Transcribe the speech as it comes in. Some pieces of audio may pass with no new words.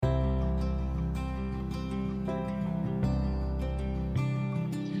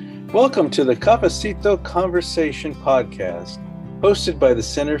Welcome to the Cafecito Conversation podcast, hosted by the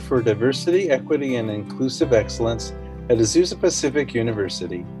Center for Diversity, Equity, and Inclusive Excellence at Azusa Pacific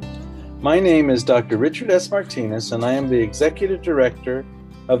University. My name is Dr. Richard S. Martinez, and I am the Executive Director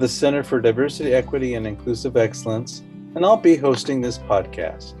of the Center for Diversity, Equity, and Inclusive Excellence, and I'll be hosting this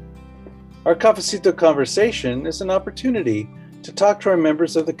podcast. Our Cafecito Conversation is an opportunity to talk to our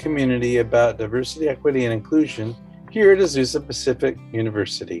members of the community about diversity, equity, and inclusion here at Azusa Pacific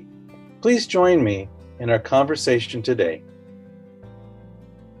University. Please join me in our conversation today.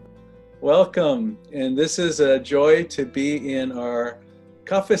 Welcome, and this is a joy to be in our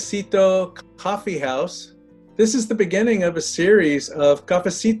Cafecito coffee house. This is the beginning of a series of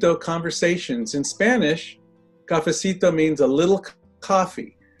Cafecito conversations. In Spanish, Cafecito means a little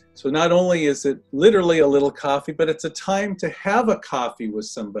coffee. So not only is it literally a little coffee, but it's a time to have a coffee with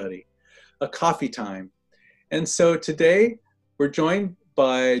somebody, a coffee time. And so today we're joined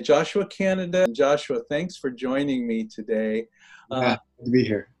by Joshua Canada. Joshua, thanks for joining me today. Good to be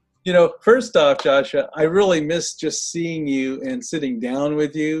here. You know, first off, Joshua, I really miss just seeing you and sitting down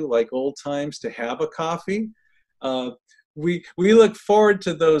with you like old times to have a coffee. We look forward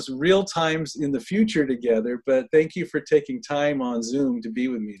to those real times in the future together, but thank you for taking time on Zoom to be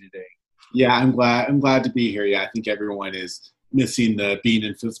with me today. Yeah, I'm glad to be here. Yeah, I think everyone is missing the being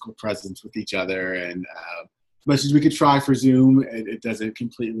in physical presence with each other, and as much as we could try for Zoom, it doesn't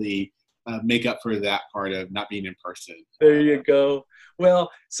completely make up for that part of not being in person. There you go. Well,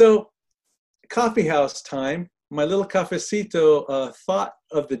 so coffee house time, my little cafecito thought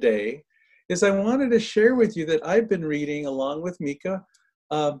of the day is I wanted to share with you that I've been reading, along with Mika,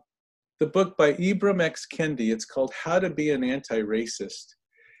 the book by Ibram X. Kendi. It's called How to Be an Anti-Racist.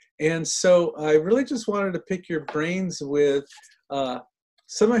 And so I really just wanted to pick your brains with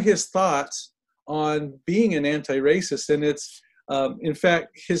some of his thoughts on being an anti-racist. And it's, in fact,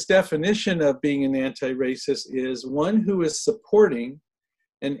 his definition of being an anti-racist is one who is supporting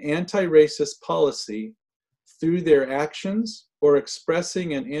an anti-racist policy through their actions or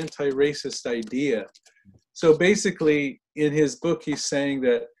expressing an anti-racist idea. So basically, in his book, he's saying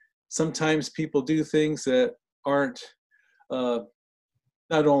that sometimes people do things that aren't not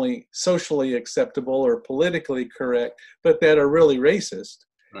only socially acceptable or politically correct, but that are really racist.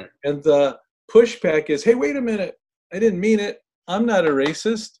 Right. And the pushback is, hey, wait a minute, I didn't mean it. I'm not a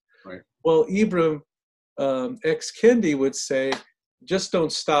racist. Right. Well, Ibram X. Kendi would say, just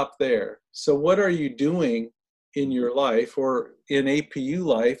don't stop there. So what are you doing in your life, or in APU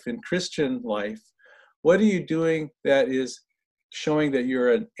life, in Christian life? What are you doing that is showing that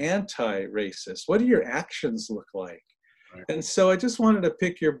you're an anti-racist? What do your actions look like? Right. And so I just wanted to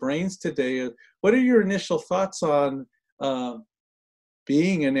pick your brains today. What are your initial thoughts on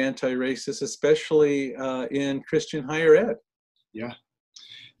being an anti-racist, especially in Christian higher ed? Yeah.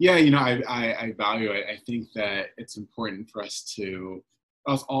 You know, I value it. I think that it's important for us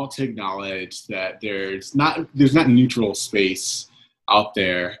all to acknowledge that there's not neutral space out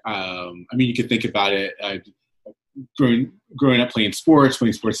there. I mean, you could think about it. Growing up playing sports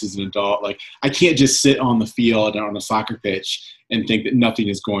as an adult, like I can't just sit on the field or on a soccer pitch and think that nothing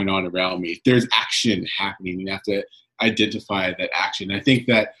is going on around me. There's action happening. You have to identify that action. I think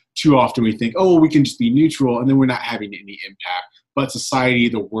that too often we think, oh, we can just be neutral, and then we're not having any impact. But society,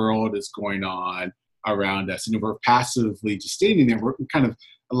 the world is going on around us, and if we're passively just standing there, we're kind of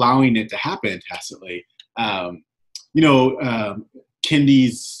allowing it to happen tacitly.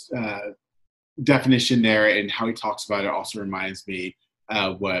 Kendi's definition there and how he talks about it also reminds me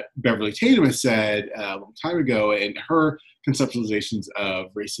what Beverly Tatum has said a long time ago in her conceptualizations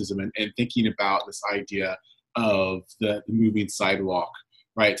of racism and thinking about this idea of the moving sidewalk,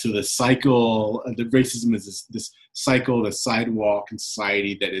 right? So the cycle, the racism is this cycle, the sidewalk in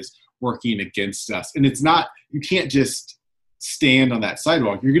society that is working against us. And it's not, you can't just stand on that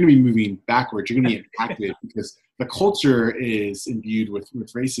sidewalk. You're going to be moving backwards. You're going to be impacted because the culture is imbued with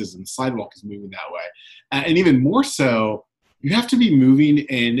racism. The sidewalk is moving that way. And even more so, you have to be moving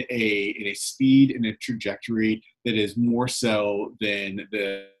in a speed and a trajectory that is more so than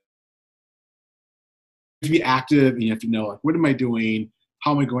to be active, and you have to know, like, what am I doing?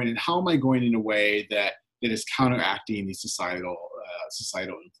 How am I going? And how am I going in a way that is counteracting these societal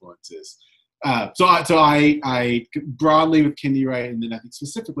influences? So I broadly with Kendi, right, and then I think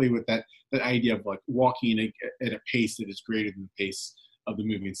specifically with that idea of like walking at a pace that is greater than the pace of the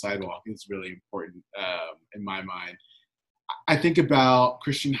moving sidewalk is really important in my mind. I think about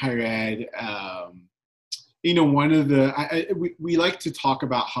Christian higher ed. One of we like to talk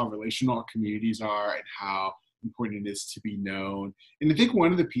about how relational our communities are and how important it is to be known. And I think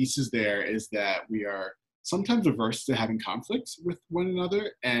one of the pieces there is that we are sometimes averse to having conflicts with one another,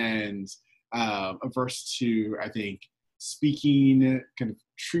 and averse to, I think, speaking kind of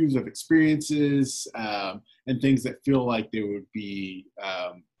truths of experiences, and things that feel like they would be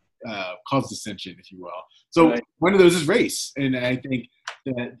cause dissension, if you will. So Right. one of those is race, and I think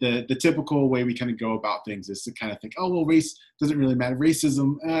that the typical way we kind of go about things is to kind of think, oh, well, race doesn't really matter.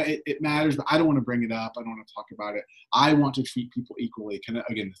 Racism, it matters, but I don't want to bring it up. I don't want to talk about it. I want to treat people equally. Kind of,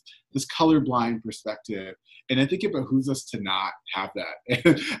 again, this colorblind perspective. And I think it behooves us to not have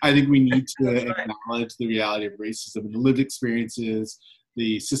that. I think we need to acknowledge the reality of racism and the lived experiences,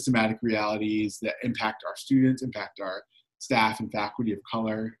 the systematic realities that impact our students, impact our staff and faculty of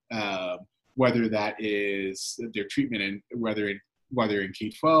color, whether that is their treatment and whether in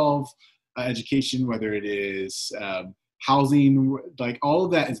K-12 education, whether it is housing, like all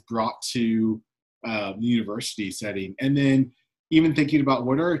of that is brought to the university setting. And then even thinking about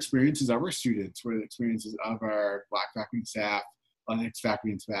what are experiences of our students, what are the experiences of our Black faculty and staff, Latinx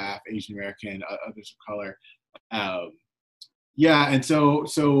faculty and staff, Asian American, others of color. And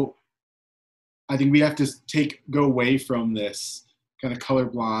so I think we have to go away from this kind of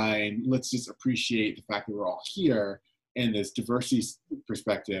colorblind, let's just appreciate the fact that we're all here, and this diversity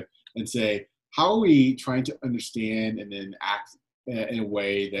perspective, and say, how are we trying to understand and then act in a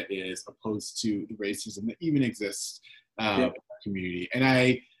way that is opposed to the racism that even exists in our community? And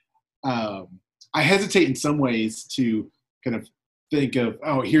I hesitate in some ways to kind of think of,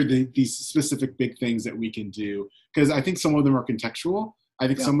 oh, here are these specific big things that we can do, because I think some of them are contextual. I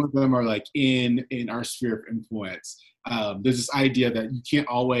think some of them are like in our sphere of influence. There's this idea that you can't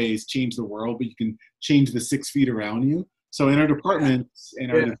always change the world, but you can change the 6 feet around you. So in our departments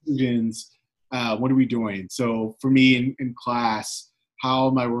and our decisions, what are we doing? So for me in class, how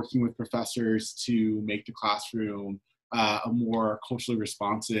am I working with professors to make the classroom a more culturally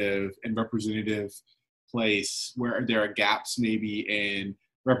responsive and representative place where there are gaps maybe in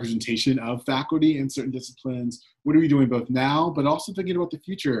representation of faculty in certain disciplines? What are we doing both now, but also thinking about the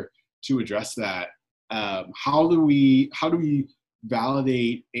future to address that? How do we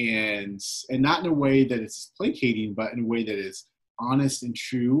validate and not in a way that is placating, but in a way that is honest and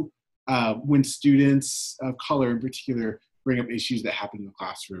true when students of color in particular bring up issues that happen in the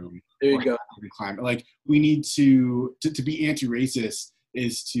classroom? There you go. In climate. Like, we need to be anti-racist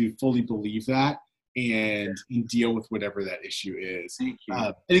is to fully believe that and deal with whatever that issue is. Thank you.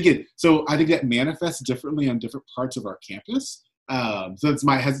 And again, so I think that manifests differently on different parts of our campus. So it's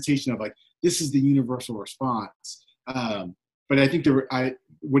my hesitation of like, this is the universal response. But I think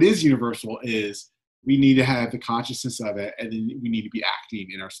what is universal is we need to have the consciousness of it, and then we need to be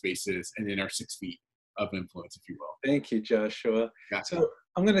acting in our spaces and in our 6 feet of influence, if you will. Thank you, Joshua. Yeah. So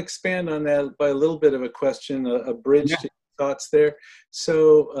I'm going to expand on that by a little bit of a question, a bridge to your thoughts there.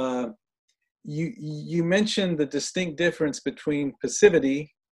 So you mentioned the distinct difference between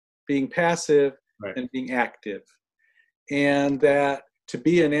passivity, being passive, right, and being active. And that to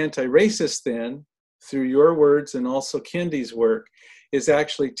be an anti-racist then, through your words and also Kendi's work, is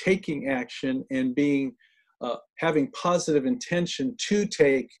actually taking action and being having positive intention to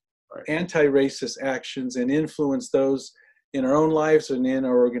take anti-racist actions and influence those in our own lives and in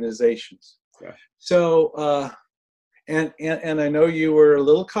our organizations. Yeah. So, and I know you were a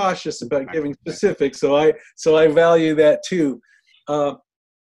little cautious about giving specifics, so I value that too.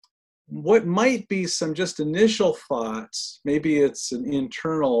 What might be some just initial thoughts, maybe it's an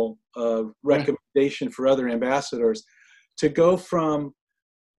internal recommendation for other ambassadors, to go from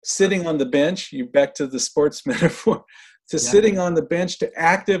sitting on the bench, you back to the sports metaphor, to sitting on the bench to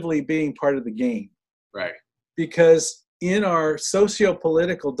actively being part of the game. Right. Because in our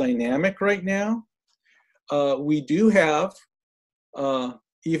socio-political dynamic right now, we do have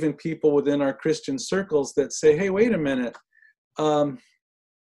even people within our Christian circles that say, hey, wait a minute,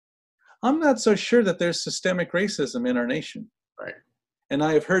 I'm not so sure that there's systemic racism in our nation. Right. And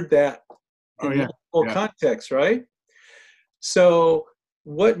I have heard that in multiple contexts, right? So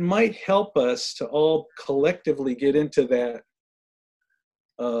what might help us to all collectively get into that,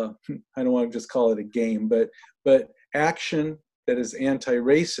 I don't want to just call it a game, but action that is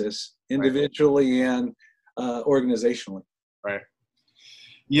anti-racist individually and organizationally? Right.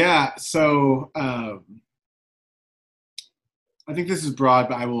 Yeah. So I think this is broad,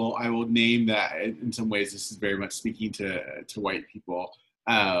 but I will name that in some ways. This is very much speaking to white people.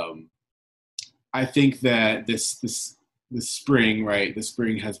 I think that this spring, right? The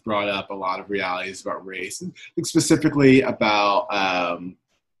spring has brought up a lot of realities about race, and I think specifically about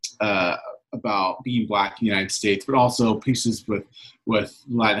being Black in the United States, but also pieces with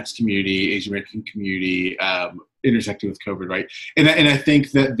Latinx community, Asian American community, intersecting with COVID, right? And I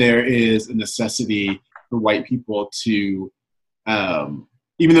think that there is a necessity for white people to,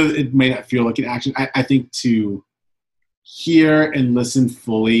 even though it may not feel like an action, I think to hear and listen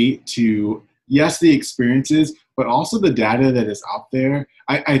fully to, yes, the experiences, but also the data that is out there.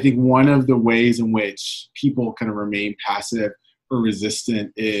 I think one of the ways in which people kind of remain passive or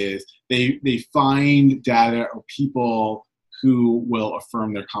resistant is they find data or people who will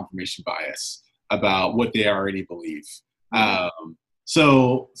affirm their confirmation bias about what they already believe.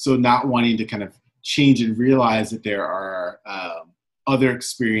 So not wanting to kind of change and realize that there are other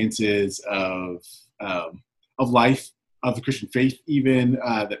experiences of life, of the Christian faith, even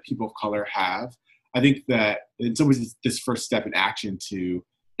that people of color have. I think that in some ways it's this first step in action to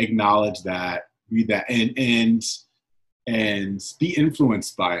acknowledge that, read that, and be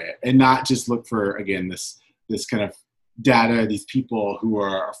influenced by it, and not just look for, again, this kind of data, these people who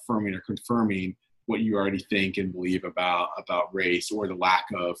are affirming or confirming what you already think and believe about race, or the lack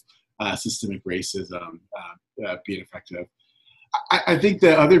of systemic racism being effective. I think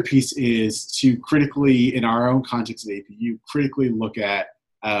the other piece is to critically, in our own context at APU, critically look at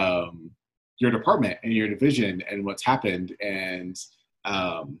your department and your division and what's happened, and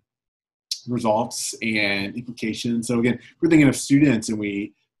results and implications. So again, we're thinking of students, and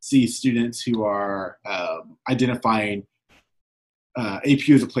we see students who are identifying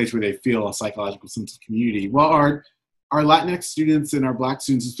APU as a place where they feel a psychological sense of community. Well, our Latinx students and our Black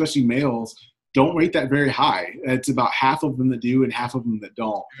students, especially males, don't rate that very high. It's about half of them that do and half of them that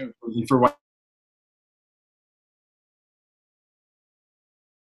don't. For what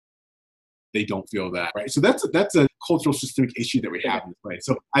they don't feel that, right? So that's a cultural systemic issue that we have in this place.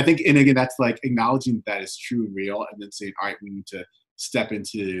 So I think, and again, that's like acknowledging that is true and real, and then saying, all right, we need to step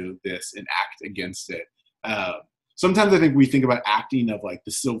into this and act against it. Sometimes I think we think about acting of like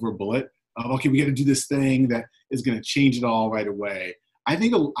the silver bullet of, okay, we got to do this thing that is going to change it all right away.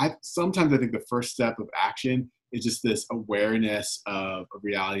 Sometimes I think the first step of action is just this awareness of a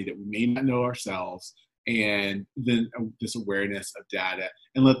reality that we may not know ourselves, and then this awareness of data,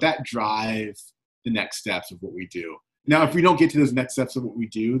 and let that drive the next steps of what we do. Now, if we don't get to those next steps of what we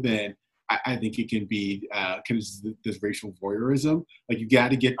do, then I think it can be kind of this racial voyeurism. Like, you got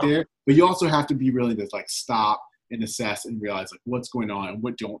to get there, but you also have to be willing to like stop and assess and realize like what's going on and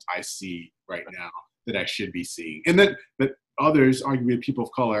what don't I see right now that I should be seeing, and that others, arguably people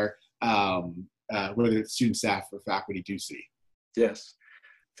of color, whether it's student, staff, or faculty, do see. Yes,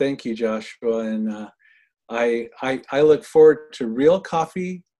 thank you, Joshua, and I look forward to real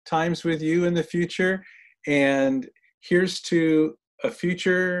coffee times with you in the future, and here's to a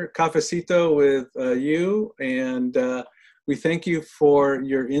future Cafecito with you, and we thank you for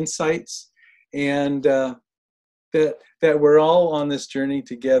your insights, and that we're all on this journey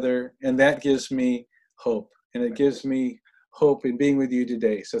together, and that gives me hope, and it gives me hope in being with you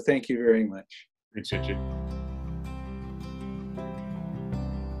today. So thank you very much. Appreciate you.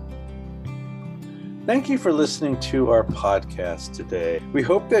 Thank you for listening to our podcast today. We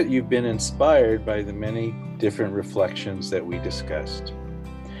hope that you've been inspired by the many different reflections that we discussed.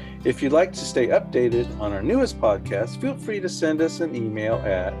 If you'd like to stay updated on our newest podcast, feel free to send us an email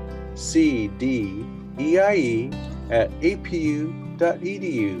at cdeie@apu.edu,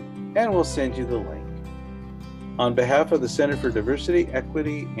 and we'll send you the link. On behalf of the Center for Diversity,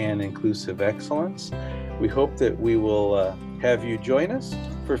 Equity, and Inclusive Excellence, we hope that we will have you join us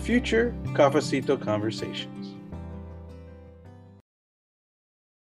for future Cafecito conversations.